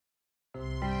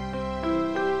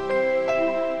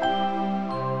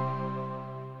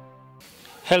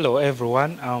Hello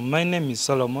everyone, my name is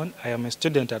Solomon. I am a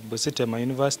student at Bositema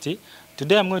University.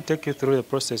 Today I'm going to take you through the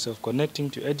process of connecting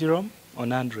to Eduroam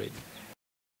on Android.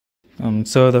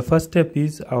 So the first step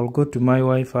is I'll go to my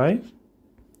Wi-Fi.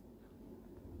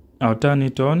 I'll turn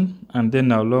it on and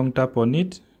then I'll long tap on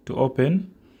it to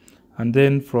open. And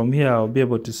then from here I'll be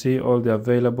able to see all the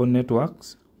available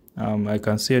networks. I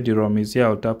can see Eduroam is here.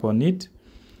 I'll tap on it.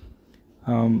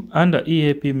 Under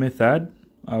EAP method,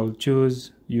 you'll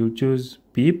choose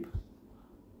PIP,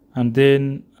 and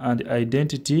then the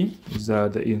identity is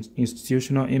the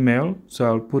institutional email, so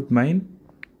I'll put mine.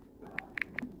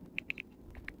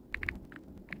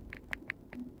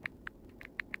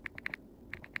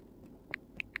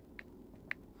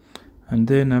 And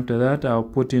then after that I'll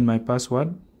put in my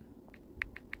password.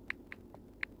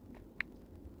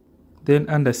 Then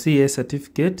under CA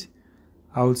certificate,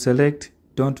 I'll select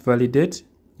don't validate.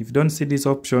 If you don't see this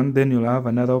option, then you'll have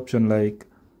another option like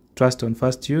trust on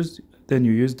first use, then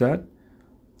you use that.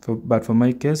 But for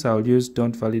my case, I'll use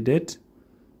don't validate,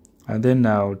 and then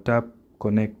I'll tap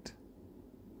connect.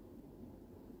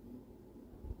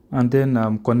 And then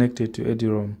I'm connected to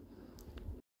Eduroam.